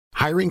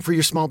Hiring for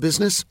your small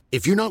business?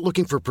 If you're not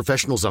looking for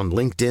professionals on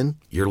LinkedIn,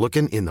 you're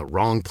looking in the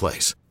wrong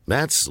place.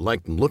 That's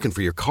like looking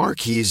for your car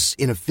keys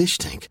in a fish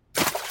tank.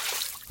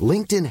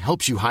 LinkedIn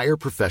helps you hire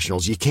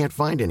professionals you can't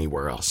find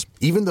anywhere else,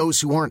 even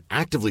those who aren't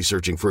actively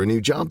searching for a new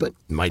job but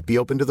might be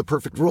open to the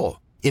perfect role.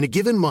 In a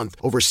given month,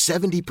 over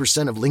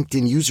 70% of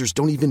LinkedIn users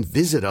don't even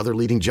visit other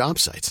leading job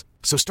sites.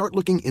 So start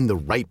looking in the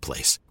right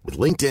place. With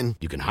LinkedIn,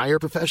 you can hire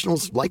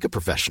professionals like a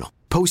professional.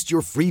 Post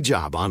your free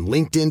job on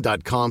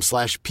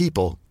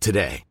linkedin.com/people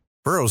today.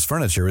 Burrow's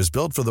furniture is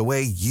built for the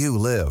way you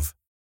live.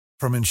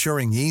 From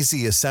ensuring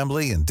easy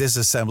assembly and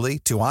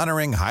disassembly to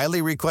honoring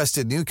highly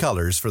requested new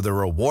colors for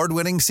their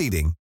award-winning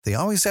seating, they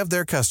always have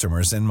their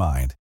customers in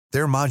mind.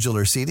 Their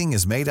modular seating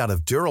is made out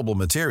of durable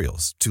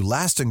materials to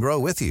last and grow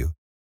with you.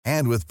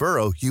 And with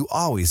Burrow, you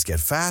always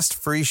get fast,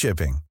 free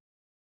shipping.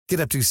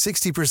 Get up to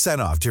 60%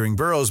 off during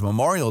Burrow's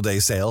Memorial Day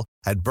sale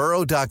at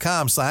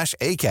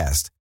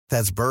burrow.com/ACAST.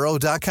 That's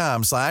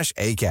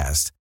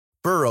burrow.com/ACAST.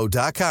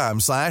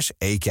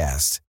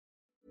 burrow.com/ACAST.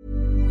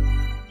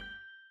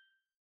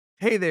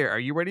 Hey there, are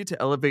you ready to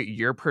elevate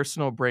your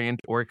personal brand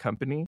or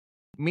company?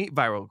 Meet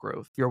Viral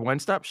Growth, your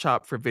one-stop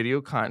shop for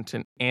video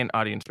content and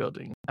audience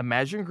building.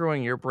 Imagine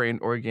growing your brand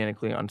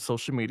organically on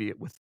social media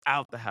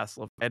without the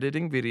hassle of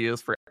editing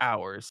videos for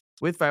hours.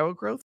 With Viral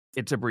Growth,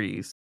 it's a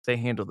breeze. They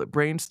handle the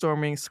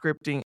brainstorming,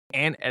 scripting,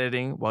 and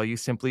editing while you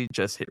simply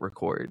just hit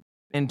record.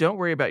 And don't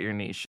worry about your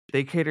niche.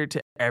 They cater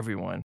to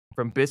everyone,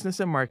 from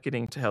business and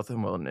marketing to health and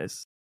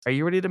wellness. Are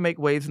you ready to make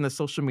waves in the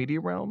social media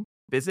realm?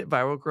 Visit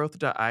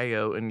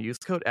viralgrowth.io and use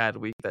code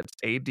ADWEEK, that's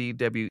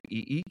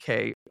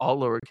ADWEEK, all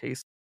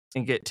lowercase,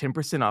 and get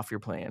 10% off your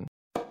plan.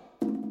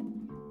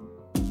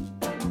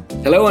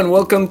 Hello and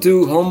welcome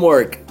to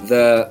Homework,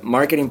 the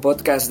marketing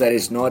podcast that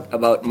is not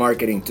about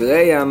marketing.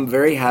 Today I'm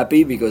very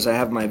happy because I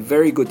have my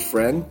very good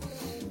friend,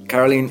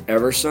 Carolyn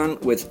Everson,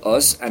 with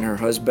us and her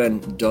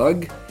husband,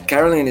 Doug.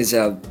 Carolyn is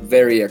a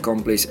very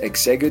accomplished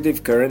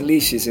executive. Currently,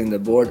 she's in the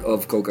board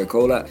of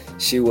Coca-Cola.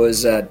 She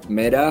was at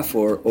Meta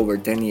for over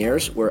 10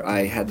 years, where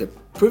I had the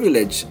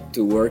privilege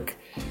to work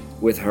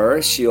with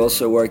her. She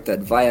also worked at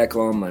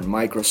Viacom and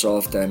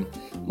Microsoft, and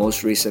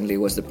most recently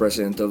was the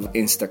president of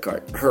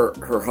Instacart.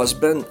 Her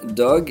husband,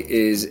 Doug,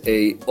 is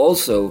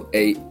also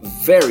a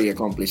very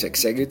accomplished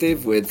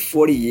executive with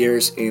 40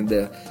 years in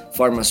the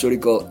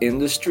pharmaceutical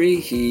industry.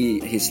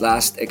 His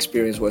last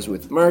experience was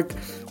with Merck,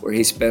 where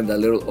he spent a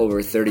little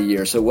over 30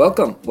 years. So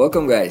welcome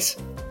guys.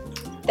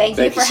 Thank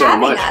you for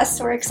having us.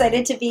 We're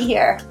excited to be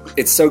here.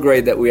 It's so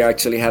great that we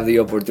actually have the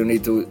opportunity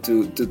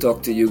to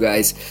talk to you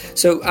guys.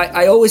 So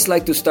I always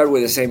like to start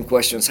with the same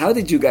questions. How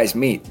did you guys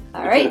meet?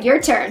 All right,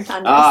 your turn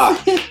on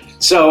this.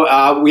 So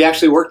we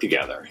actually worked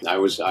together. I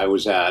was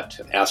at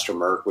Astra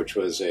Merck, which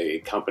was a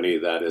company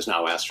that is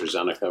now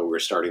AstraZeneca. We were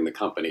starting the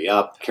company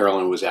up.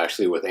 Carolyn was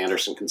actually with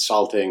Anderson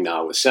Consulting,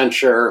 now with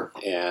Accenture,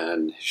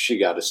 and she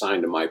got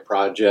assigned to my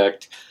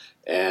project.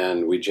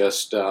 And we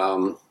just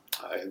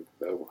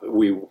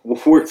we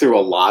worked through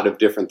a lot of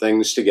different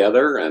things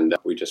together, and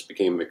we just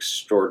became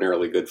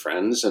extraordinarily good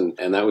friends, and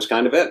that was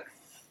kind of it.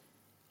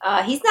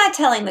 He's not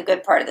telling the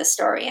good part of the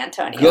story,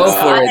 Antonio. Go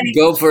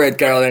for it,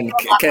 Carolyn.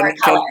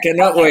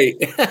 Cannot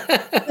wait.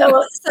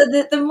 So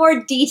the more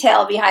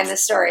detail behind the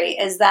story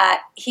is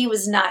that he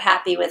was not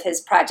happy with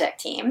his project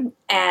team,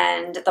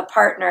 and the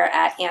partner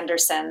at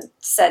Anderson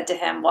said to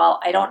him, well,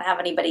 I don't have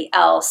anybody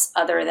else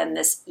other than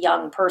this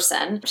young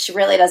person. She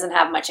really doesn't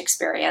have much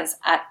experience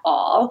at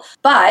all,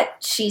 but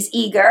she's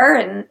eager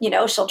and,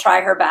 she'll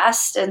try her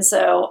best. And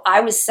so I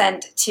was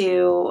sent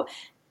to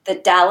the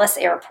Dallas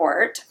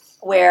airport,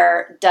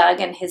 where Doug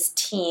and his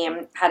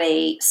team had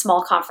a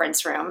small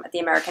conference room at the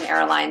American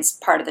Airlines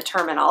part of the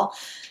terminal.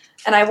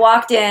 And I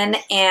walked in,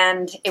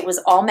 and it was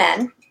all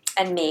men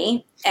and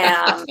me.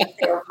 And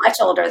they were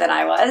much older than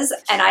I was.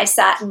 And I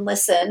sat and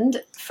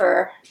listened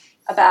for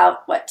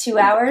about, 2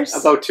 hours?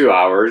 About 2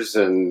 hours.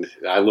 And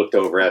I looked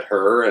over at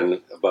her,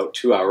 and about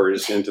 2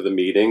 hours into the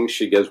meeting,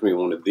 she gives me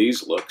one of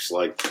these looks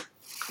like,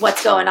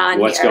 what's going on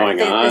What's here?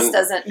 going on? This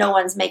doesn't, no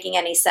one's making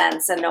any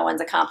sense, and no one's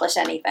accomplished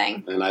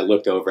anything. And I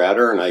looked over at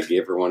her, and I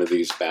gave her one of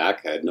these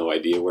back. I had no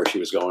idea where she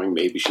was going.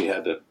 Maybe she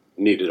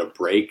needed a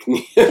break.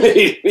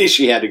 Maybe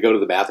she had to go to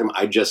the bathroom.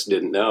 I just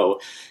didn't know.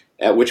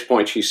 At which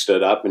point she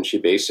stood up and she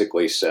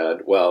basically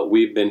said, well,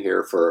 we've been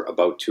here for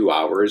about 2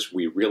 hours.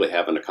 We really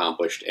haven't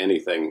accomplished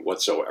anything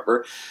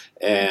whatsoever.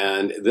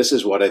 And this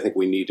is what I think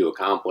we need to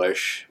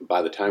accomplish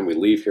by the time we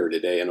leave here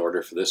today in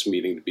order for this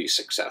meeting to be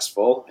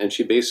successful. And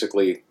she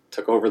basically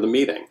took over the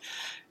meeting.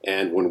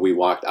 And when we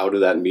walked out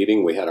of that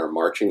meeting, we had our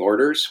marching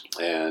orders,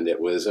 and it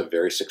was a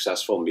very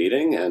successful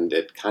meeting, and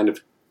it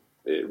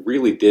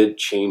really did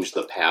change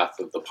the path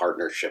of the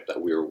partnership that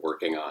we were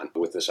working on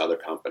with this other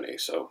company.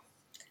 So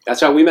that's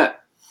how we met.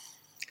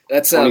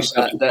 That's years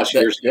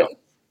ago.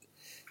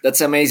 That's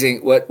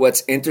amazing.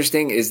 What's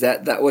interesting is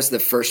that was the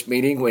first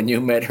meeting when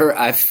you met her.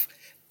 I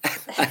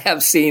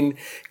have seen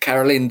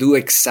Carolyn do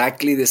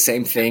exactly the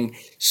same thing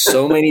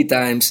so many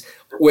times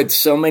with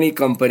so many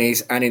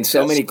companies and in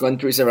so many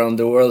countries around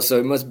the world. So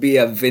it must be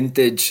a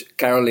vintage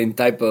Carolyn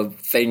type of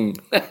thing.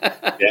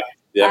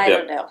 I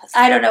don't know.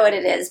 I don't know what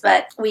it is,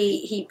 but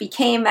he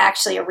became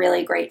actually a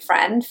really great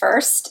friend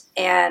first,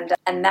 and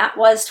that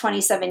was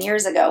 27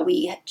 years ago.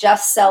 We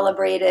just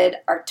celebrated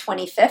our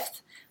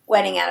 25th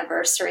wedding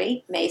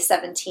anniversary, May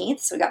 17th.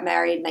 So we got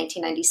married in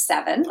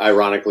 1997.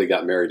 Ironically,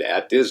 got married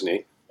at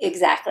Disney.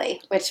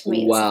 Exactly, which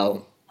means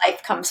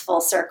life comes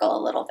full circle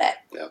a little bit.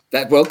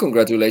 Yeah. Well,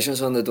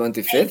 congratulations on the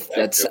 25th.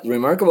 That's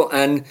remarkable.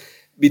 And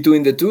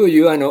between the two of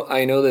you, I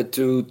know the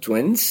two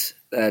twins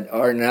that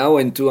are now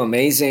in two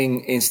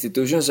amazing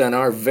institutions and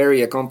are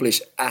very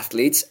accomplished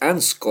athletes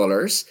and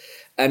scholars.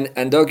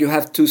 And Doug, you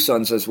have two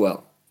sons as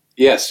well.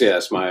 Yes.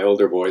 My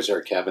older boys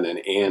are Kevin and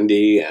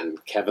Andy, and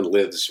Kevin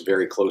lives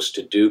very close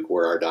to Duke,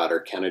 where our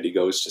daughter Kennedy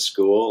goes to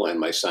school, and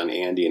my son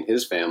Andy and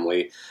his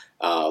family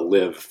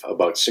live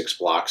about 6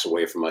 blocks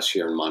away from us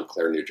here in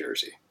Montclair, New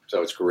Jersey.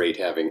 So it's great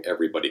having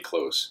everybody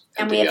close.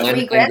 And we have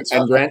 3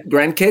 grandchildren. And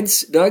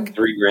grandkids, Doug?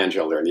 3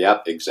 grandchildren,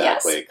 yep,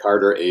 exactly. Yes.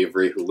 Carter,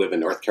 Avery, who live in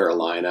North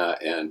Carolina,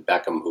 and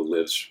Beckham, who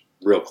lives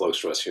real close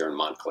to us here in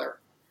Montclair.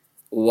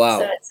 Wow.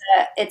 So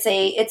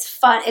it's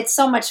fun. It's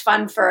so much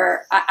fun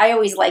I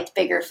always liked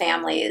bigger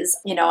families.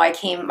 You know,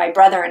 my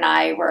brother and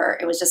I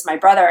it was just my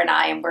brother and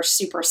I, and we're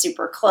super,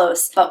 super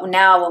close. But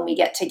now when we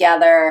get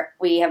together,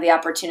 we have the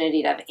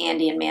opportunity to have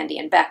Andy and Mandy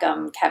and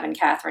Beckham, Kevin,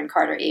 Catherine,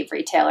 Carter,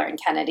 Avery, Taylor,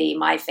 and Kennedy,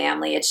 my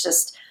family.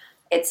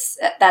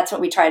 That's what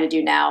we try to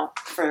do now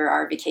for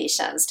our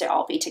vacations, to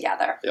all be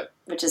together,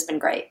 which has been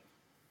great.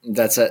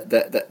 That's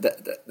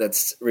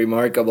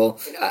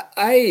remarkable.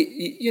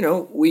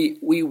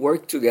 We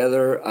work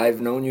together.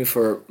 I've known you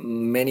for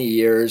many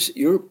years.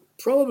 You're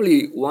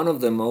probably one of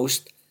the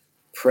most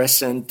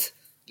present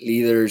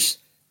leaders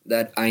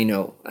that I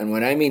know. And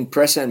when I mean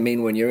present, I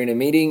mean when you're in a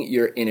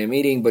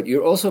meeting, but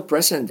you're also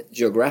present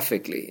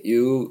geographically.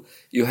 You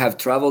have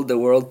traveled the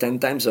world 10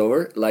 times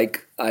over,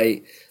 like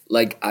I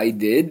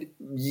did.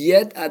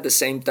 Yet at the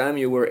same time,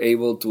 you were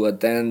able to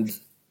attend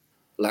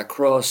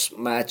lacrosse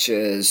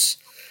matches,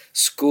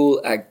 school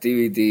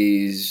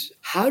activities.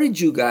 How did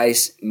you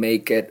guys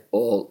make it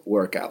all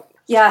work out?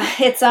 Yeah,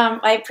 it's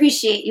I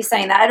appreciate you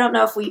saying that. I don't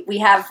know if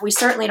we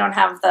certainly don't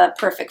have the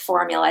perfect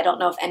formula. I don't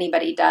know if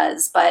anybody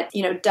does, but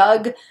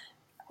Doug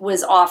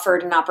was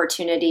offered an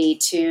opportunity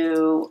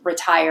to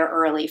retire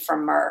early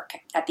from Merck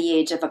at the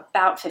age of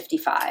about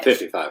 55.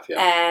 55, yeah.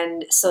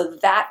 And so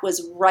that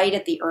was right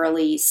at the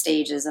early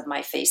stages of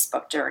my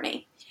Facebook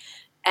journey.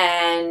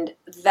 And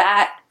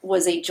that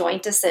was a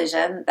joint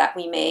decision that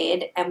we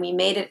made, and we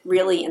made it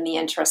really in the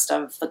interest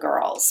of the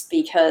girls,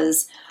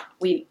 because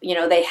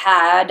they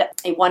had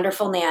a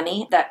wonderful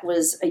nanny that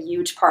was a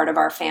huge part of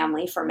our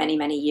family for many,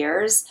 many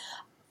years.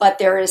 But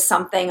there is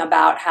something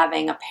about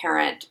having a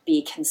parent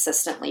be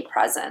consistently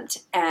present.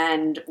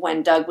 And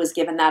when Doug was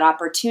given that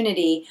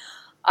opportunity,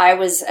 I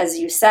was, as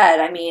you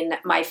said,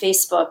 my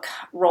Facebook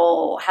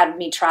role had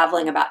me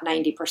traveling about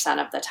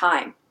 90% of the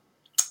time,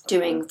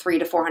 doing 300,000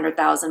 to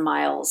 400,000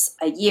 miles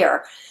a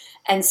year.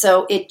 And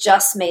so it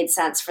just made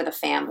sense for the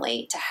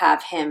family to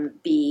have him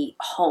be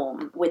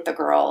home with the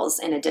girls,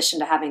 in addition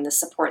to having the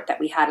support that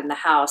we had in the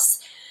house.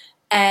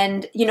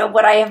 And,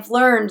 what I have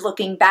learned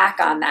looking back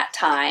on that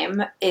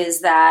time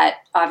is that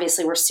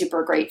obviously we're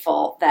super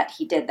grateful that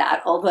he did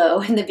that.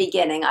 Although in the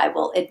beginning, I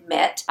will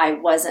admit, I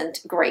wasn't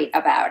great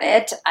about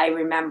it. I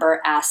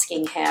remember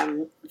asking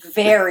him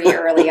very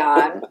early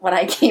on when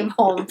I came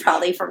home,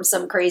 probably from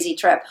some crazy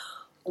trip,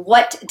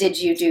 what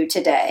did you do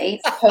today?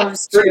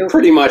 Opposed to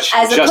pretty much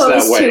as just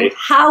opposed that way. to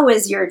how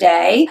was your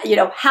day?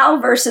 How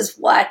versus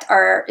what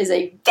is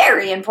a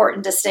very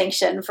important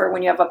distinction for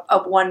when you have a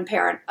one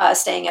parent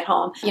staying at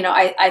home.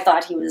 I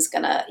thought he was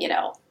gonna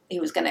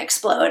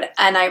explode,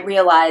 and I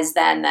realized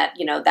then that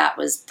that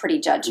was pretty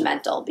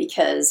judgmental,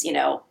 because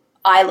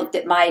I looked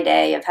at my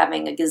day of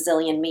having a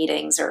gazillion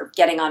meetings or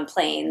getting on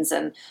planes,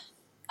 and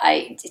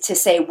to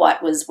say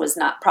what was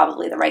not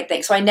probably the right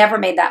thing. So I never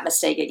made that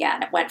mistake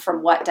again. It went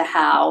from what to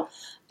how,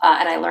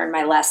 and I learned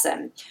my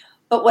lesson.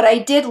 But what I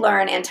did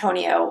learn,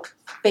 Antonio,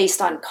 based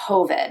on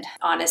COVID,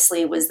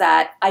 honestly, was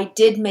that I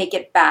did make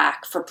it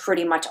back for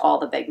pretty much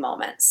all the big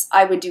moments.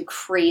 I would do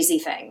crazy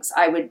things.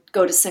 I would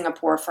go to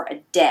Singapore for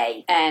a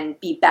day and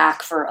be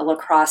back for a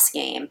lacrosse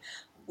game.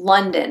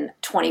 London,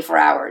 24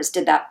 hours,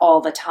 did that all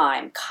the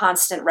time.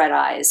 Constant red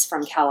eyes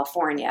from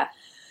California.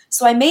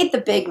 So I made the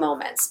big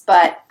moments,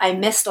 but I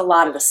missed a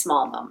lot of the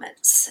small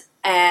moments.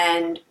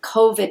 And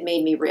COVID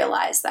made me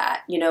realize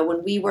that,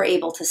 when we were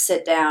able to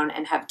sit down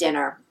and have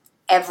dinner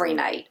every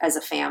night as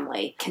a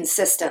family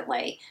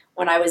consistently,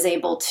 when I was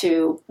able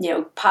to,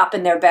 pop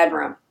in their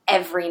bedroom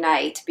every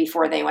night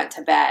before they went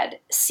to bed,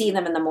 see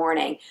them in the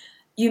morning,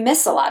 you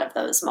miss a lot of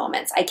those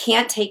moments. I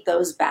can't take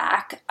those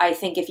back. I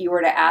think if you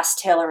were to ask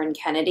Taylor and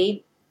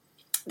Kennedy,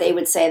 they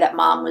would say that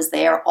mom was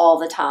there all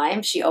the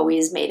time. She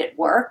always made it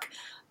work.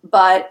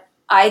 But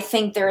I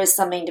think there is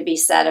something to be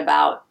said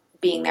about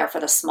being there for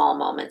the small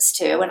moments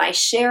too. And I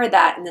share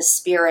that in the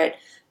spirit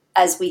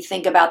as we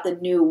think about the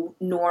new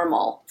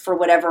normal for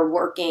whatever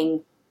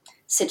working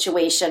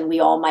situation we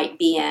all might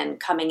be in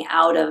coming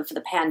out of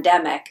the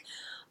pandemic.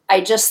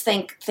 I just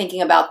think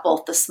thinking about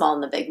both the small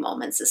and the big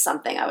moments is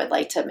something I would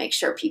like to make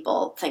sure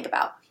people think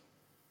about.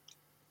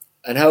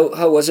 And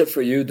how was it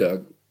for you,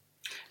 Doug?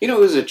 It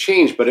was a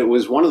change, but it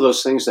was one of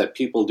those things that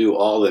people do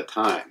all the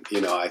time.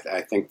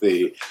 I think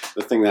the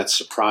thing that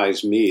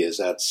surprised me is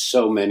that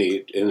so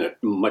many, in a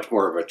much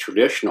more of a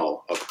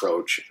traditional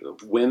approach,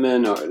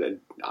 women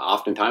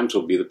oftentimes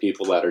will be the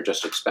people that are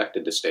just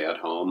expected to stay at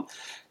home.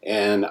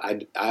 And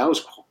I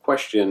always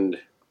questioned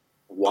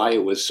why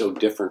it was so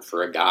different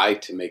for a guy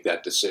to make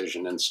that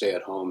decision and stay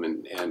at home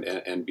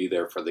and be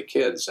there for the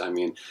kids. I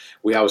mean,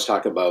 we always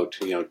talk about,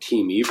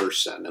 Team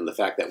Everson and the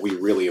fact that we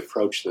really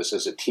approach this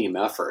as a team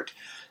effort.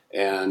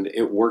 And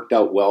it worked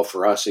out well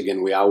for us.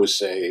 Again, we always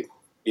say,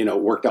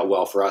 worked out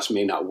well for us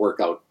may not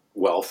work out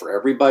well for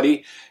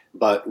everybody.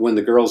 But when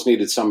the girls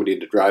needed somebody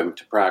to drive them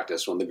to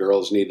practice, when the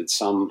girls needed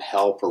some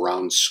help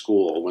around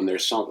school, when there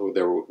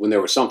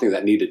was something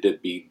that needed to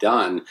be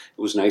done,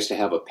 it was nice to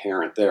have a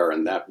parent there.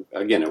 And that,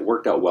 again, it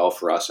worked out well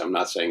for us. I'm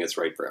not saying it's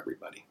right for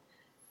everybody.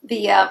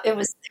 It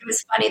was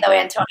funny though,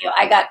 Antonio.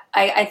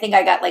 I think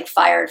I got like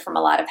fired from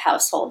a lot of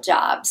household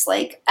jobs.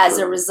 Like as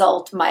a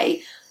result,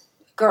 my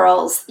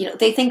girls,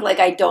 they think like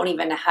I don't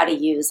even know how to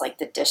use like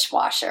the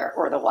dishwasher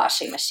or the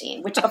washing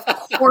machine, which of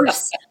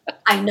course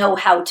I know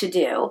how to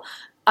do.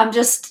 I'm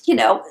just,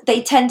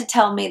 they tend to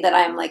tell me that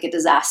I'm like a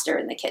disaster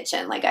in the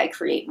kitchen. Like I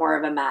create more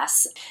of a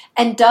mess.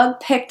 And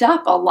Doug picked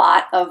up a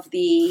lot of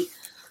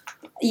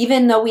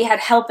even though we had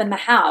help in the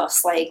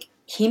house, like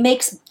he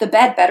makes the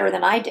bed better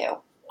than I do.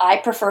 I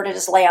prefer to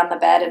just lay on the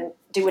bed and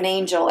do an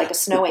angel, like a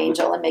snow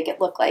angel, and make it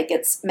look like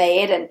it's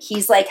made. And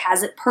he's like,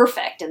 has it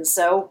perfect. And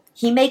so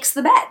he makes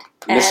the bed.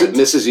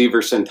 Mrs.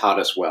 Everson taught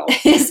us well.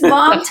 His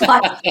mom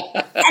taught,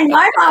 and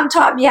my mom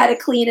taught me how to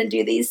clean and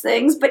do these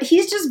things, but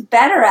he's just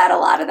better at a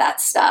lot of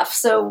that stuff.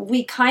 So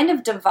we kind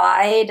of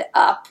divide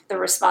up the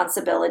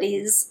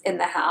responsibilities in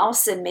the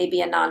house in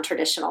maybe a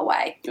non-traditional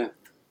way. Yeah.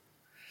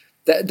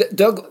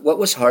 Doug, what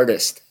was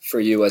hardest for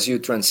you as you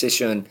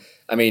transition?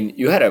 I mean,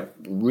 you had a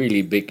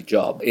really big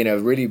job in a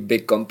really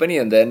big company,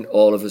 and then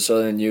all of a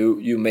sudden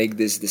you make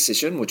this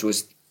decision, which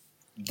was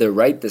the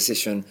right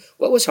decision.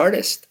 What was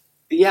hardest?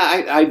 Yeah,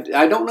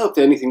 I don't know if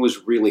anything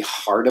was really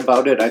hard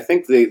about it. I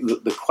think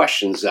the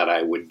questions that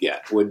I would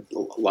get would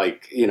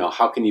like,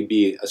 how can you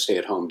be a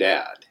stay-at-home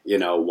dad?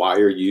 Why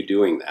are you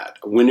doing that?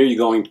 When are you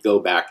going to go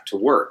back to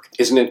work?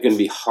 Isn't it going to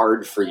be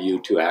hard for you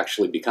to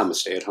actually become a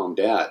stay-at-home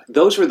dad?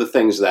 Those were the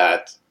things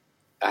that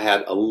I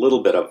had a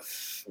little bit of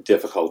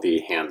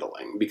difficulty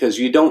handling because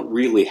you don't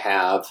really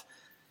have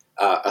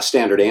a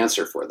standard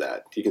answer for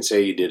that. You can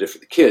say you did it for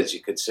the kids.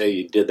 You could say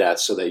you did that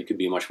so that you could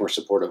be much more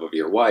supportive of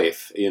your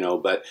wife,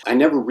 but I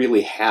never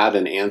really had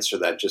an answer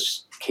that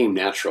just came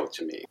natural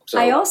to me. So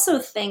I also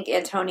think,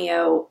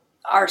 Antonio,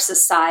 our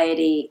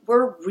society,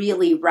 we're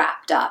really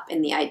wrapped up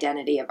in the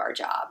identity of our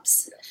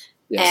jobs.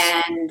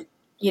 Yes. And,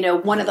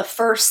 one of the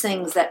first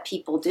things that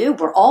people do,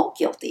 we're all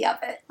guilty of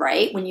it,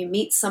 right? When you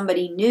meet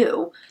somebody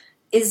new,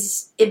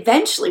 is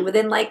eventually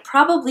within like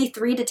probably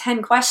 3 to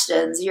 10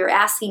 questions, you're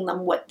asking them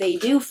what they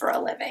do for a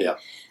living. Yeah.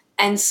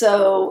 And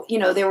so,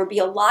 there would be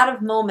a lot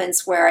of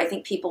moments where I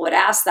think people would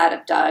ask that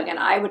of Doug, and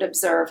I would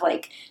observe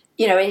like,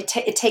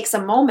 it takes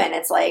a moment.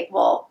 It's like,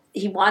 well,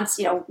 he wants,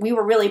 we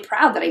were really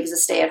proud that he was a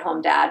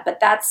stay-at-home dad,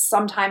 but that's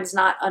sometimes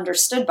not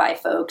understood by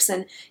folks.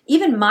 And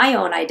even my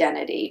own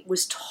identity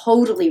was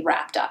totally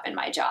wrapped up in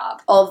my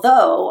job.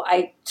 Although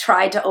I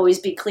tried to always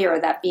be clear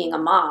that being a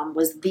mom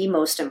was the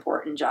most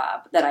important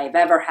job that I've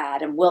ever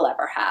had and will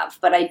ever have.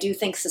 But I do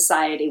think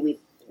society,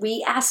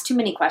 we ask too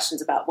many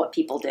questions about what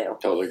people do.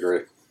 Totally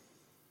agree.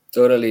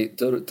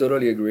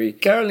 Totally agree.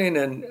 Carolyn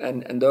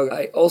and Doug,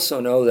 I also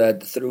know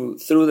that through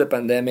the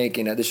pandemic,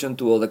 in addition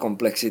to all the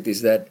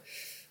complexities that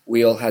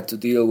we all had to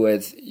deal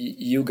with,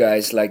 you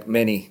guys, like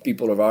many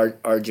people of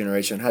our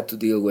generation, had to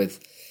deal with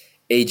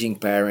aging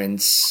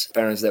parents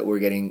that were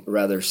getting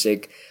rather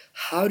sick.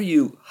 How do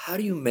you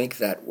make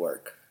that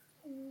work?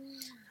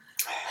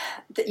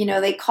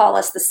 They call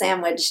us the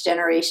sandwich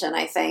generation,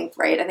 I think,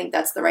 right? I think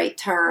that's the right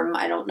term.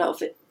 I don't know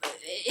if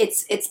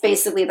it's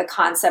basically the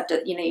concept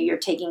that, you're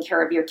taking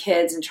care of your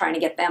kids and trying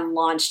to get them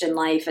launched in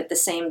life. At the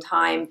same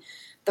time,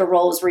 the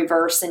roles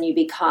reverse and you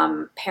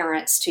become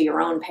parents to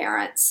your own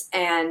parents.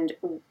 And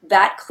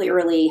that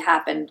clearly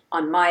happened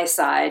on my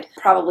side,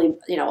 probably,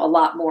 a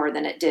lot more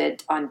than it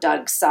did on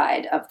Doug's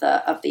side of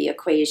the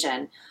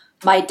equation.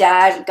 My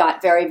dad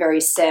got very,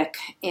 very sick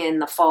in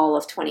the fall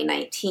of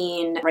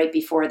 2019, right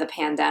before the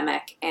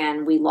pandemic,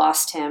 and we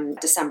lost him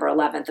December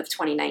 11th of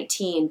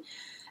 2019.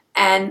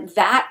 And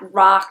that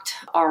rocked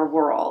our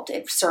world.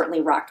 It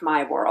certainly rocked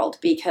my world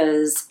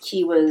because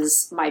he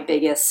was my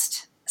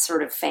biggest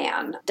sort of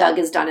fan. Doug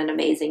has done an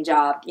amazing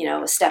job,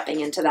 stepping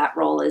into that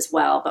role as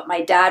well. But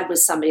my dad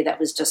was somebody that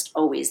was just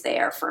always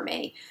there for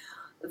me.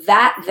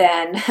 That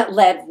then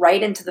led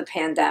right into the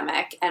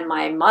pandemic. And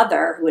my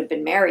mother, who had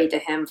been married to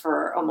him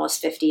for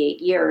almost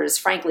 58 years,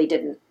 frankly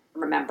didn't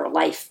remember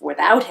life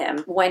without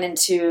him, went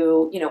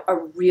into, a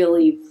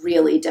really,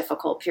 really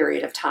difficult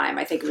period of time.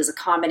 I think it was a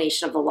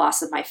combination of the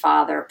loss of my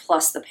father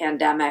plus the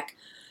pandemic.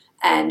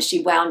 And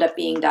she wound up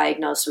being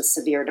diagnosed with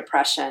severe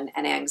depression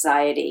and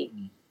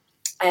anxiety.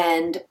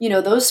 And,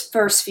 those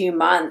first few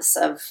months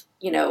of,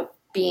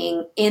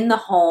 being in the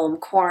home,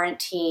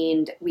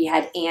 quarantined, we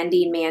had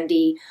Andy and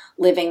Mandy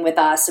living with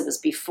us. It was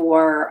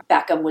before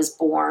Beckham was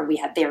born. We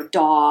had their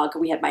dog.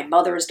 We had my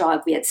mother's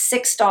dog. We had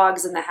 6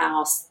 dogs in the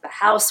house. The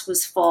house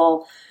was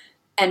full.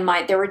 And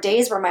there were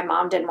days where my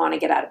mom didn't want to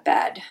get out of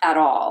bed at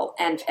all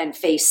and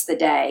face the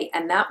day.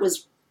 And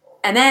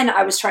then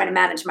I was trying to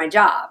manage my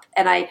job.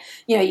 And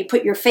you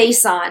put your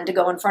face on to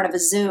go in front of a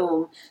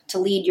Zoom to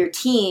lead your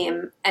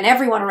team, and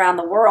everyone around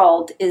the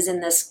world is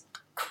in this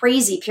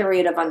crazy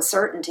period of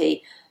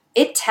uncertainty.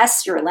 It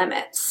tests your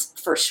limits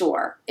for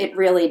sure. It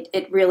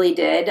really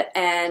did.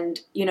 And,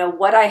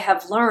 what I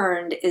have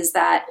learned is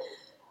that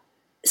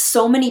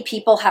so many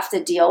people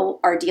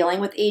are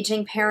dealing with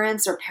aging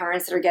parents or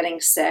parents that are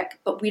getting sick,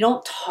 but we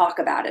don't talk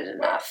about it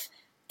enough.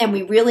 And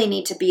we really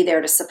need to be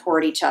there to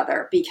support each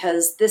other,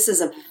 because this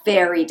is a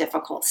very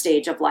difficult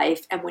stage of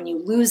life. And when you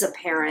lose a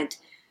parent,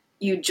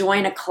 you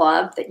join a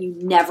club that you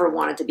never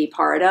wanted to be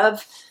part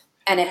of,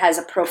 and it has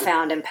a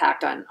profound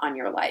impact on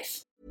your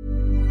life.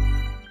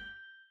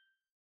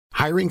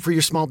 Hiring for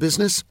your small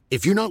business?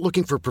 If you're not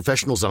looking for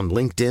professionals on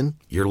LinkedIn,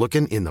 you're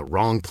looking in the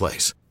wrong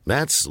place.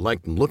 That's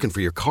like looking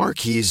for your car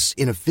keys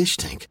in a fish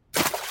tank.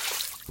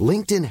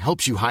 LinkedIn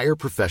helps you hire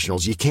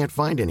professionals you can't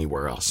find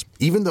anywhere else,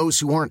 even those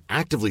who aren't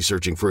actively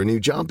searching for a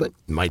new job but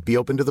might be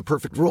open to the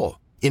perfect role.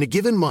 In a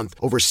given month,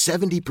 over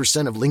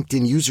 70% of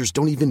LinkedIn users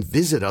don't even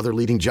visit other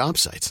leading job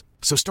sites.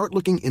 So start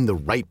looking in the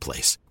right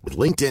place. With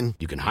LinkedIn,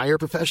 you can hire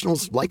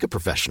professionals like a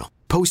professional.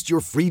 Post your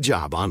free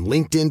job on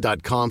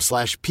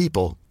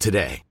linkedin.com/people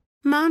today.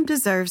 Mom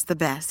deserves the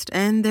best,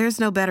 and there's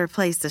no better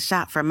place to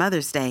shop for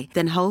Mother's Day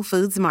than Whole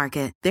Foods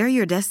Market. They're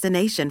your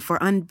destination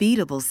for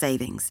unbeatable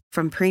savings,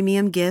 from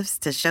premium gifts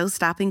to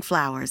show-stopping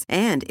flowers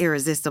and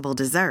irresistible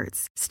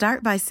desserts.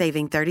 Start by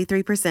saving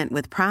 33%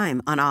 with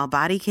Prime on all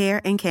body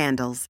care and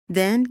candles.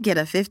 Then get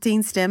a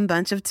 15-stem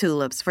bunch of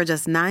tulips for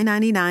just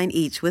 $9.99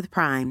 each with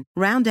Prime.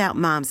 Round out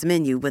Mom's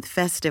menu with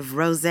festive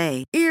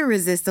rosé,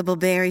 irresistible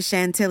berry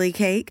chantilly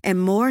cake,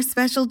 and more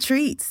special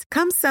treats.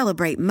 Come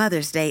celebrate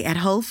Mother's Day at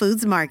Whole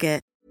Foods Market.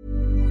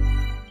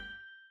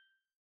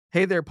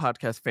 Hey there,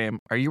 podcast fam.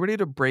 Are you ready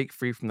to break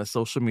free from the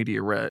social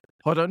media rut?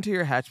 Hold on to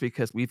your hatch,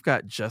 because we've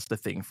got just the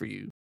thing for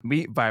you.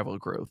 Meet Viral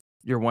Growth,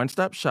 your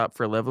one-stop shop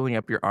for leveling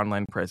up your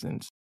online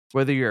presence.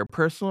 Whether you're a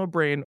personal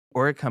brand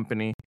or a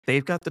company,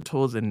 they've got the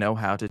tools and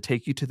know-how to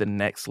take you to the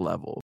next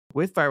level.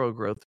 With Viral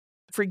Growth,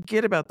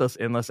 forget about those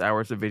endless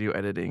hours of video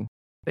editing.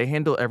 They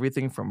handle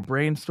everything from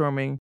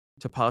brainstorming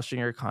to polishing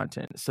your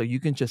content, so you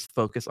can just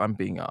focus on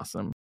being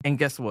awesome. And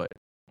guess what?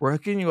 We're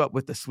hooking you up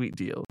with a sweet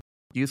deal.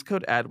 Use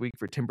code ADWEEK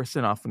for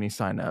 10% off when you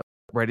sign up.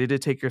 Ready to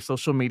take your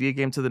social media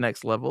game to the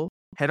next level?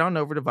 Head on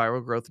over to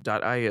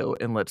viralgrowth.io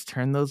and let's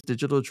turn those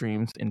digital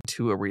dreams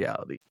into a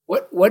reality.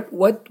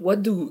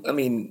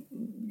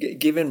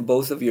 Given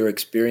both of your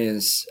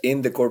experience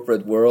in the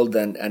corporate world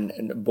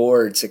and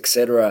boards,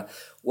 etc.,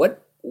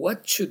 what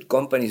should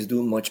companies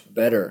do much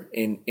better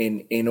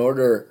in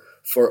order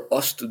for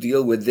us to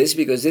deal with this?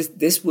 Because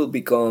this will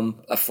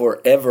become a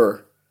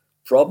forever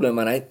problem,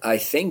 and I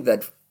think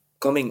that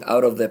coming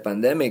out of the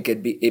pandemic,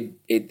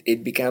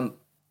 it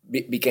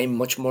became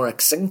much more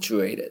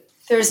accentuated.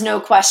 There's no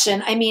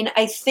question.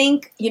 I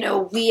think,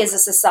 we as a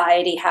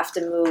society have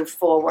to move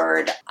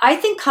forward. I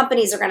think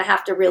companies are going to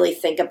have to really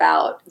think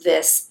about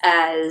this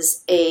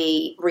as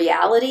a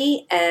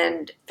reality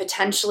and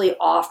potentially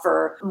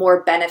offer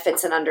more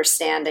benefits and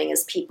understanding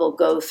as people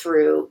go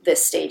through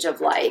this stage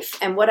of life.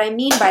 And what I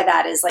mean by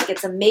that is,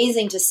 it's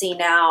amazing to see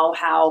now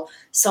how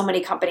so many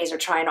companies are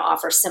trying to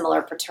offer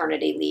similar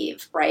paternity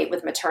leave, right,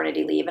 with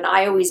maternity leave. And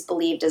I always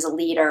believed as a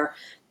leader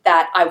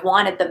that I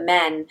wanted the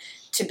men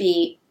to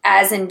be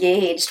as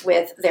engaged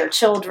with their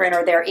children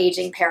or their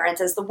aging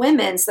parents as the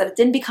women, so that it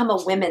didn't become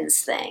a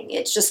women's thing.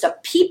 It's just a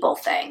people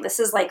thing. This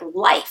is like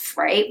life,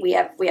 right? We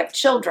have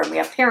children, we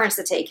have parents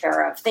to take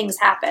care of, things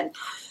happen.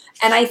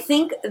 And I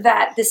think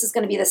that this is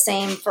going to be the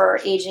same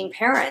for aging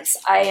parents.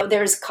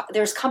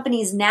 There's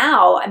companies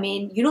now,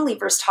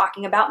 Unilever's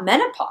talking about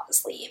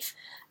menopause leave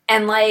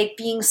and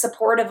being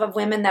supportive of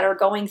women that are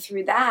going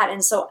through that.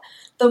 And so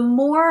the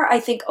more I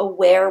think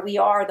aware we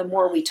are, the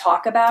more we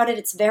talk about it.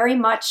 It's very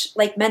much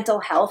like mental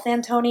health,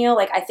 Antonio.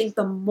 I think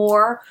the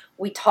more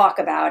we talk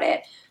about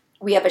it,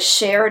 we have a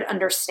shared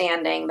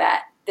understanding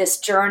that this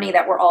journey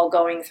that we're all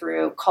going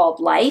through called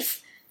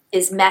life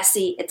is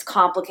messy, it's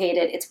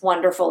complicated, it's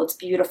wonderful, it's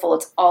beautiful,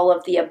 it's all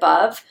of the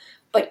above.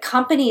 But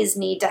companies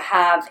need to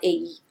have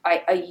a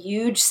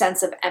huge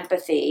sense of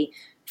empathy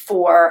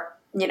for,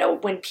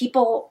 when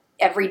people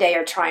every day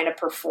are trying to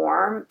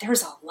perform,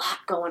 there's a lot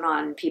going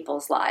on in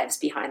people's lives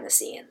behind the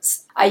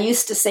scenes. I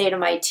used to say to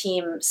my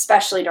team,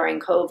 especially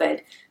during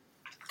COVID,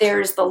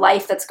 there's the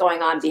life that's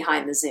going on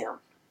behind the Zoom.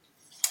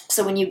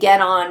 So when you get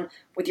on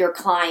with your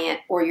client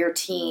or your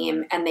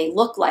team and they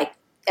look like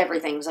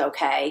everything's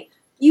okay,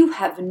 you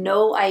have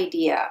no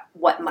idea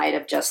what might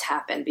have just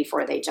happened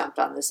before they jumped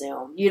on the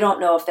Zoom. You don't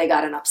know if they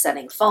got an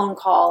upsetting phone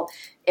call,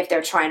 if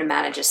they're trying to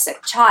manage a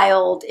sick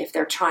child, if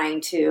they're trying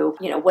to,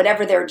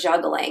 whatever they're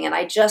juggling. And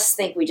I just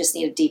think we just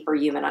need a deeper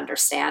human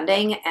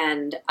understanding.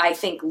 And I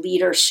think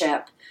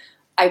leadership,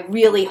 I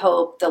really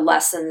hope the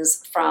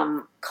lessons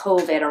from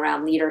COVID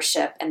around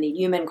leadership and the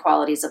human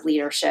qualities of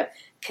leadership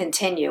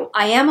continue.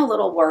 I am a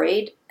little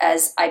worried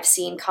as I've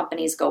seen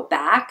companies go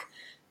back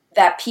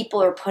that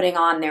people are putting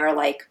on their,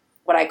 like,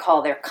 what I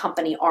call their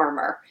company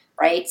armor,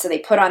 right? So they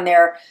put on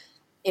their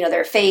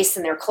face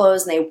and their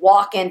clothes and they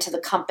walk into the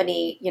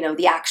company,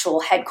 the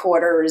actual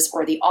headquarters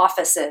or the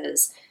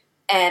offices.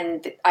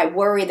 And I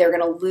worry they're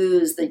going to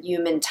lose the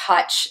human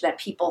touch that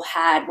people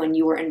had when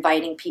you were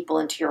inviting people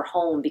into your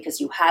home because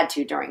you had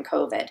to during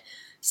COVID.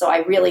 So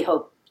I really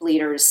hope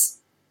leaders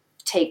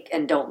take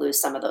and don't lose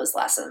some of those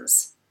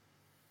lessons.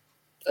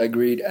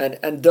 Agreed.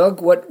 And Doug,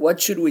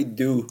 what should we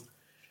do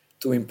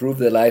to improve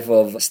the life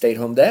of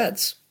stay-at-home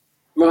dads?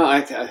 Well,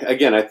 I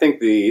think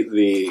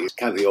the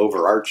kind of the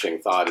overarching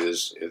thought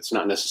is it's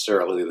not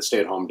necessarily the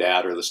stay-at-home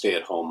dad or the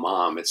stay-at-home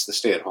mom. It's the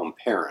stay-at-home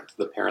parent,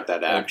 the parent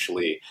that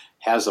actually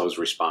has those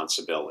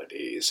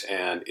responsibilities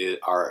and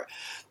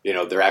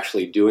they're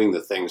actually doing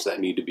the things that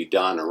need to be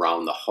done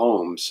around the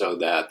home so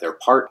that their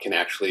part can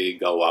actually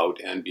go out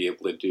and be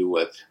able to do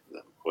what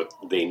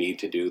they need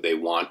to do, they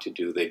want to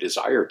do, they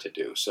desire to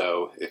do.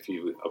 So if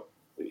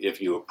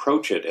you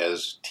approach it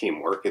as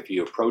teamwork, if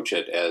you approach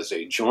it as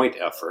a joint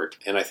effort,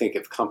 and I think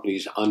if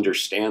companies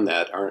understand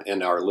that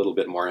and are a little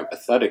bit more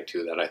empathetic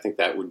to that, I think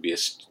that would be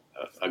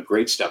a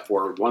great step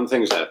forward. One of the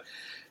things that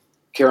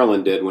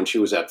Carolyn did when she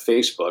was at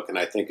Facebook, and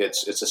I think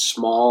it's a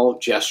small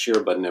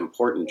gesture but an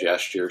important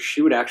gesture,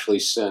 she would actually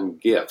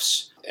send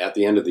gifts at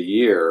the end of the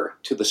year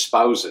to the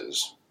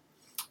spouses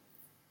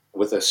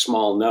with a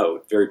small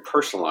note, very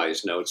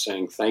personalized note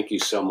saying, thank you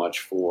so much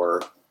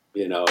for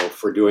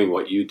doing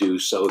what you do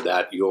so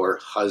that your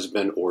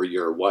husband or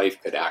your wife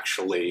could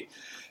actually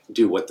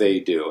do what they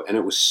do. And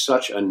it was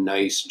such a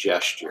nice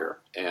gesture.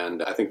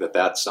 And I think that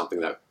that's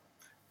something that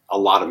a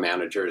lot of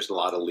managers, a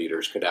lot of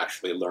leaders could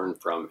actually learn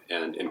from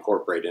and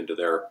incorporate into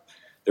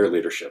their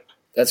leadership.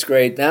 That's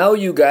great. Now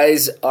you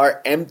guys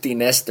are empty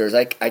nesters.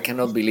 I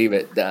cannot believe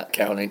it,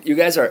 Carolyn. You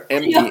guys are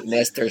empty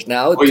nesters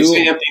now. Well, you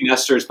say empty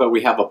nesters, but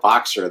we have a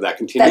boxer that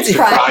continues to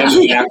cry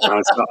in the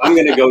background. So I'm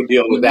going to go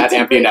deal with that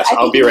empty nester.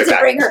 I'll be right back.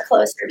 Bring her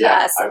closer to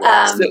us.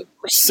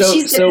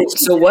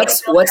 So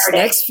what's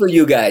next for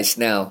you guys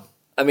now?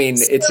 I mean,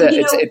 it's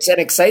an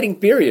exciting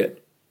period.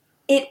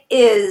 It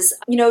is.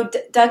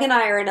 Doug and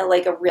I are in a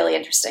really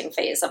interesting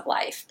phase of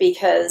life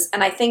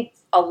and I think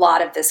a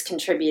lot of this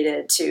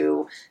contributed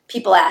to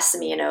people asking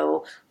me,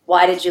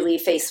 why did you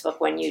leave Facebook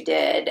when you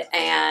did?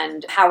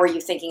 And how are you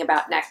thinking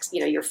about next,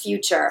 your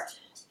future?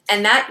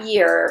 And that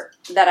year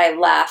that I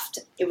left,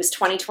 it was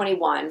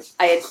 2021.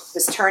 I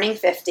was turning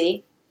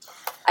 50.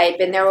 I had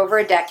been there over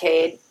a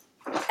decade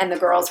and the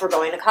girls were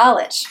going to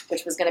college,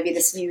 which was going to be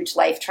this huge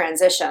life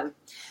transition.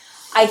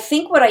 I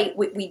think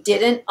what we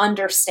didn't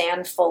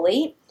understand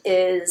fully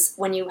is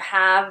when you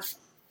have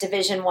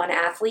Division I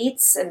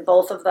athletes, and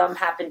both of them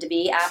happen to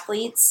be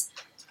athletes,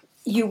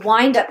 you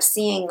wind up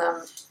seeing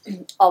them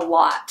a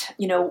lot.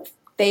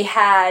 They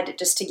had,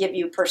 just to give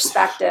you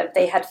perspective,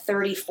 they had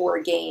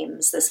 34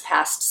 games this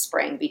past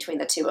spring between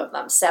the two of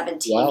them,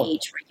 17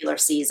 each regular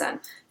season.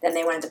 Then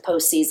they went into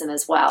postseason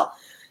as well.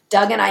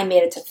 Doug and I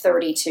made it to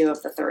 32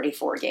 of the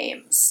 34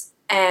 games,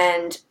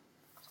 and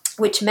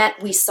which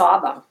meant we saw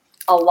them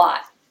a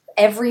lot.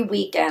 Every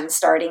weekend,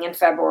 starting in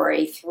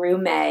February through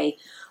May,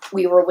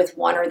 we were with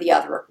one or the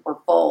other or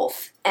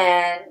both.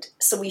 And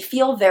so we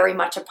feel very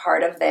much a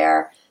part of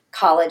their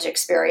college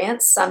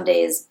experience. Some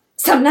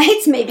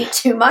nights maybe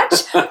too much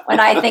when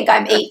I think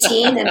I'm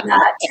 18 and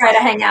try to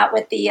hang out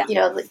with the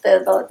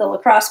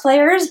lacrosse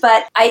players.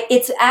 But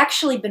it's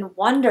actually been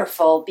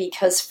wonderful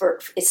because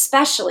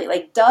especially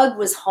Doug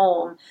was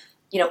home,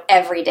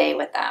 every day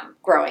with them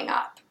growing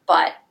up.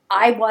 But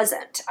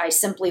I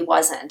simply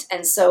wasn't.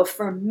 And so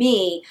for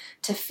me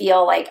to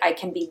feel like I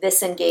can be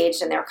this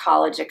engaged in their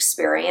college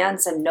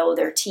experience and know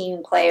their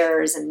team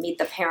players and meet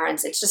the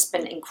parents, it's just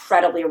been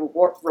incredibly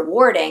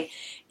rewarding.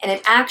 And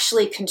it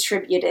actually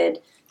contributed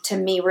to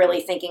me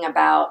really thinking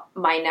about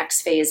my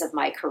next phase of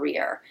my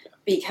career,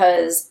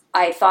 because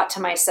I thought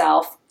to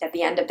myself at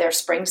the end of their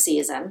spring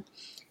season,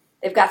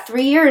 they've got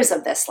 3 years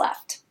of this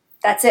left.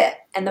 That's it.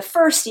 And the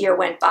first year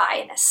went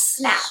by in a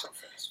snap.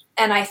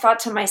 And I thought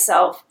to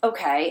myself,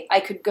 okay, I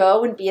could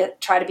go and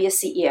try to be a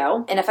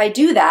CEO. And if I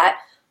do that,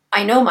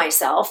 I know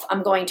myself,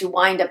 I'm going to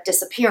wind up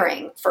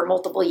disappearing for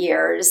multiple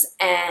years.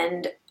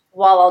 And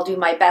while I'll do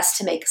my best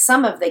to make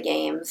some of the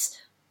games,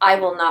 I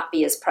will not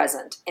be as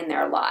present in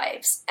their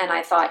lives. And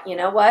I thought, you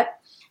know what?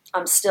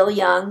 I'm still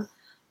young.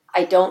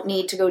 I don't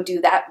need to go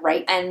do that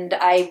right. And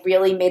I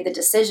really made the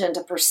decision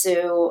to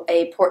pursue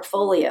a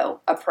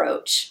portfolio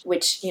approach,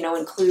 which,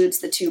 includes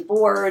the 2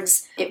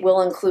 boards. It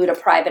will include a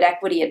private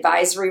equity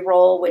advisory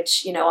role,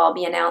 which, I'll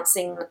be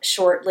announcing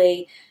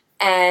shortly.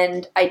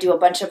 And I do a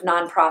bunch of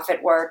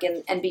nonprofit work.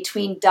 And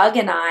between Doug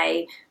and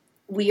I,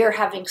 we are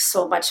having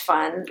so much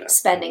fun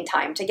spending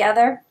time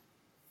together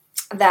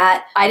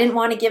that I didn't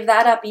want to give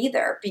that up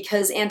either.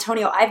 Because,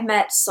 Antonio, I've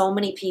met so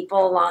many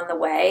people along the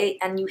way,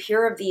 and you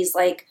hear of these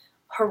like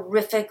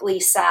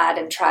horrifically sad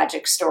and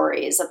tragic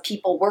stories of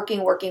people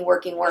working,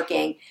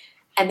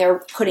 and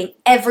they're putting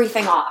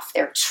everything off,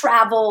 their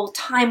travel,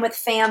 time with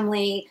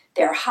family,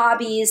 their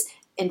hobbies,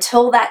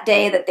 until that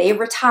day that they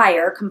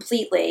retire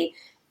completely.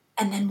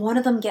 And then one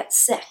of them gets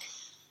sick,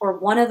 or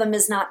one of them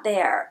is not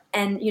there.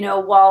 And,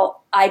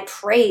 while I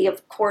pray,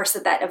 of course,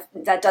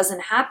 that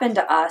doesn't happen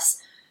to us,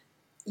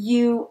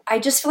 I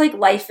just feel like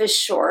life is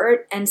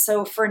short. And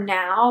so for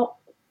now,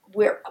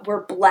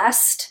 we're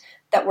blessed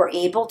that we're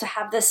able to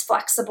have this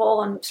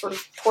flexible and sort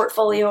of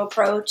portfolio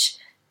approach.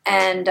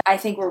 And I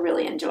think we're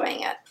really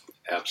enjoying it.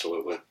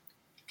 Absolutely.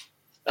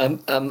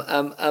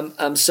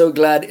 I'm so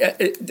glad.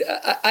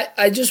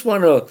 I just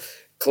want to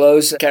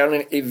close,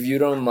 Carolyn, if you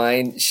don't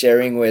mind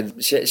sharing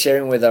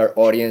with our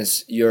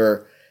audience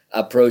your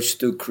approach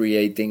to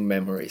creating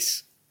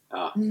memories.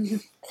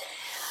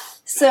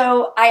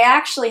 So I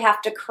actually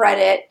have to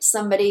credit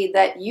somebody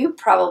that you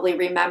probably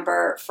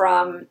remember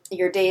from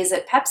your days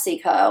at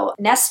PepsiCo,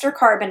 Nestor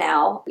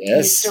Carbonell. Yes.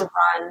 Used to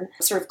run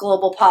sort of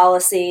global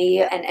policy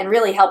and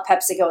really help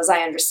PepsiCo, as I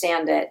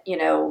understand it,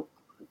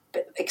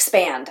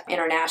 expand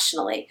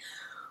internationally.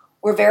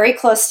 We're very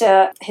close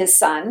to his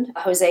son,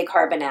 Jose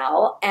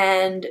Carbonell,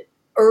 and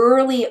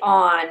early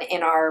on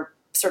in our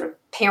sort of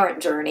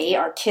parent journey,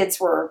 our kids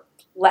were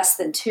less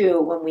than 2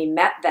 when we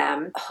met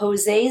them.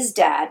 Jose's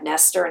dad,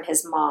 Nestor, and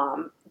his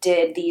mom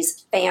did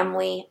these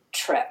family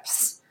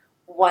trips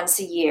once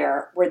a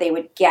year where they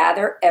would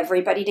gather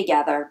everybody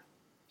together.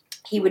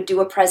 He would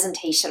do a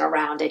presentation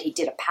around it. He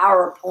did a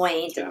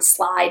PowerPoint and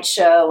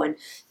slideshow, and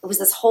it was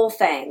this whole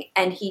thing.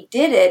 And he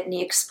did it, and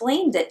he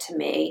explained it to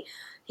me.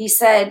 He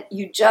said,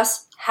 you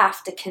just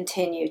have to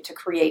continue to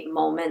create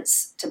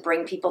moments to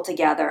bring people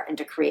together and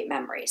to create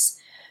memories.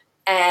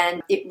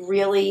 And it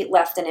really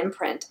left an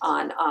imprint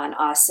on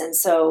us. And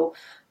so,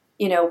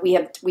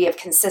 we have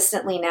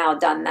consistently now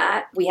done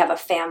that. We have a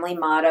family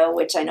motto,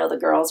 which I know the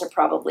girls are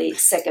probably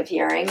sick of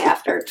hearing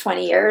after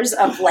 20 years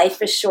of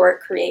life is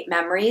short, create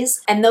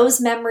memories. And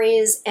those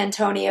memories,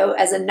 Antonio,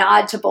 as a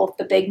nod to both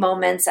the big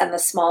moments and the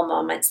small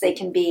moments, they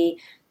can be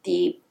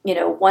the,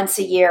 once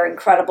a year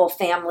incredible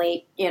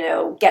family,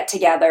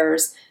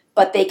 get-togethers,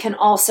 but they can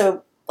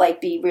also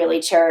be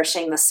really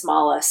cherishing the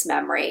smallest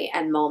memory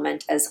and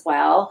moment as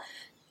well.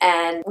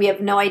 And we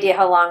have no idea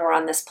how long we're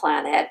on this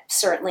planet.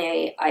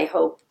 Certainly, I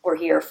hope we're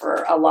here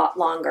for a lot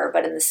longer,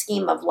 but in the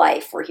scheme of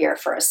life, we're here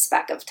for a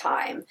speck of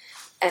time.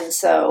 And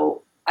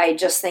so I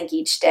just think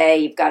each day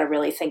you've got to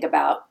really think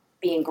about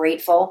being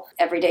grateful.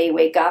 Every day you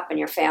wake up and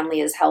your family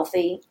is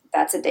healthy,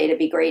 that's a day to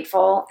be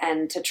grateful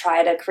and to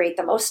try to create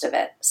the most of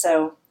it.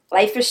 So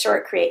life is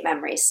short, create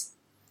memories.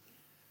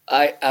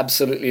 I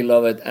absolutely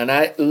love it. And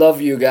I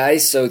love you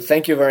guys. So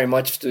thank you very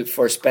much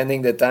for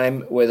spending the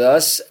time with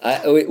us.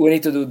 We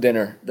need to do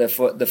dinner. We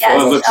absolutely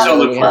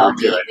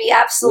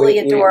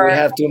adore it. We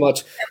have too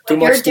much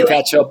to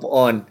catch up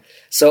on.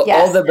 So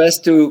all the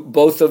best to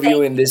both of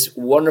you in this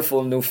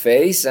wonderful new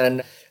phase,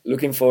 and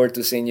looking forward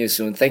to seeing you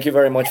soon. Thank you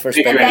very much for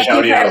spending time with us.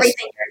 Thank you for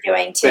everything you're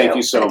doing too. Thank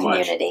you so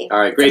much. Community. All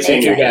right. Great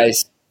seeing you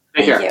guys.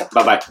 Take care.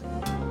 Bye-bye.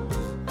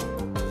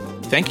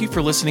 Thank you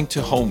for listening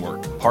to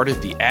Homework, part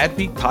of the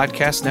Adweek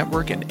Podcast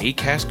Network and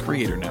Acast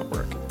Creator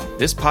Network.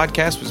 This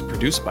podcast was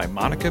produced by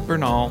Monica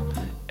Bernal,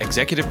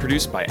 executive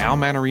produced by Al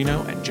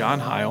Manarino and John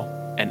Heil,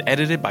 and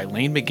edited by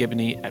Lane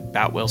McGibney at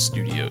Boutwell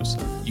Studios.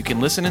 You can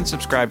listen and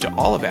subscribe to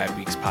all of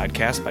Adweek's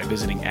podcasts by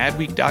visiting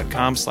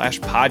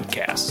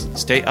adweek.com/podcasts.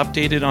 Stay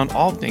updated on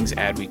all things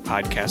Adweek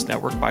Podcast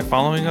Network by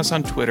following us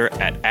on Twitter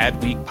at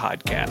Adweek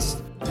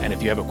Podcast. And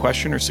if you have a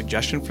question or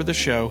suggestion for the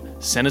show,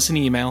 send us an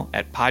email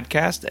at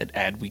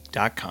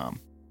podcast@adweek.com.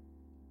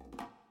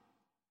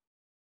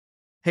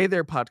 Hey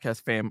there,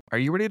 podcast fam. Are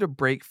you ready to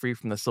break free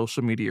from the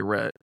social media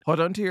rut? Hold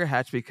on to your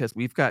hatch because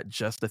we've got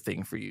just the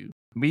thing for you.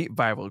 Meet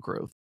Viral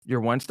Growth,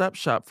 your one-stop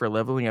shop for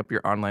leveling up your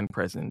online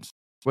presence.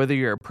 Whether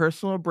you're a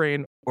personal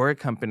brand or a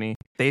company,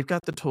 they've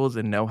got the tools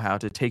and know-how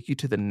to take you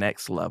to the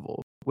next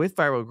level. With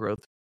Viral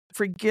Growth,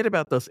 forget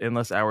about those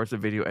endless hours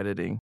of video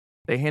editing.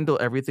 They handle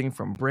everything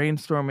from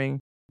brainstorming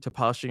to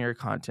polishing your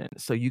content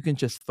so you can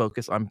just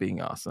focus on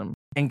being awesome.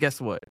 And guess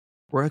what?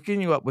 We're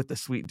hooking you up with a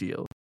sweet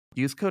deal.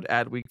 Use code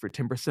ADWEEK for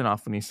 10%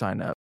 off when you sign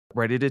up.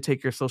 Ready to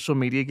take your social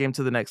media game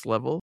to the next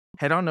level?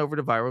 Head on over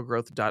to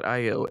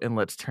viralgrowth.io and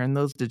let's turn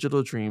those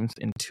digital dreams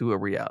into a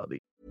reality.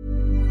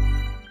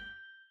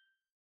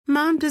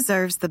 Mom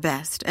deserves the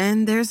best,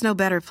 and there's no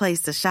better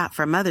place to shop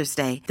for Mother's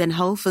Day than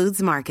Whole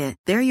Foods Market.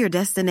 They're your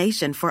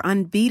destination for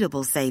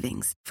unbeatable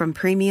savings, from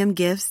premium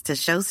gifts to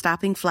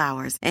show-stopping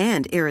flowers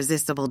and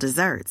irresistible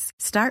desserts.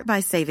 Start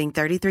by saving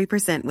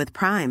 33% with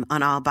Prime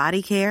on all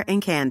body care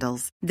and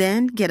candles.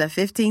 Then get a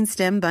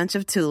 15-stem bunch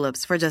of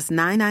tulips for just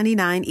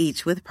 $9.99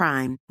 each with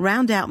Prime.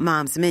 Round out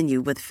Mom's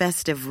menu with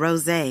festive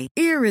rosé,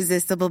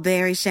 irresistible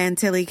berry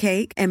chantilly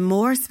cake, and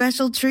more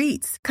special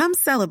treats. Come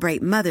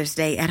celebrate Mother's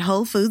Day at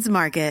Whole Foods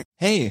Market. it.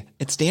 Hey,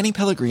 it's Danny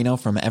Pellegrino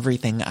from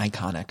Everything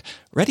Iconic.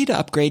 Ready to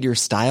upgrade your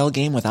style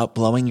game without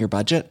blowing your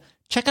budget?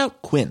 Check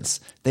out Quince.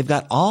 They've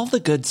got all the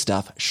good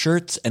stuff,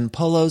 shirts and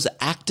polos,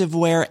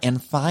 activewear,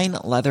 and fine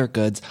leather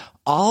goods,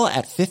 all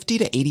at 50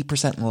 to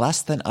 80%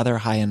 less than other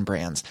high-end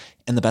brands.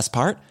 And the best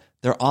part?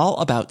 They're all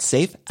about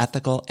safe,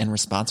 ethical, and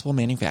responsible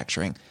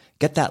manufacturing.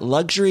 Get that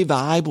luxury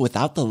vibe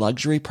without the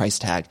luxury price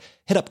tag.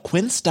 Hit up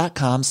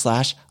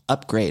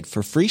quince.com/upgrade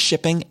for free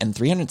shipping and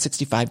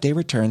 365-day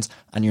returns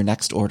on your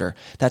next order.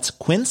 That's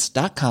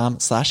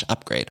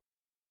quince.com/upgrade.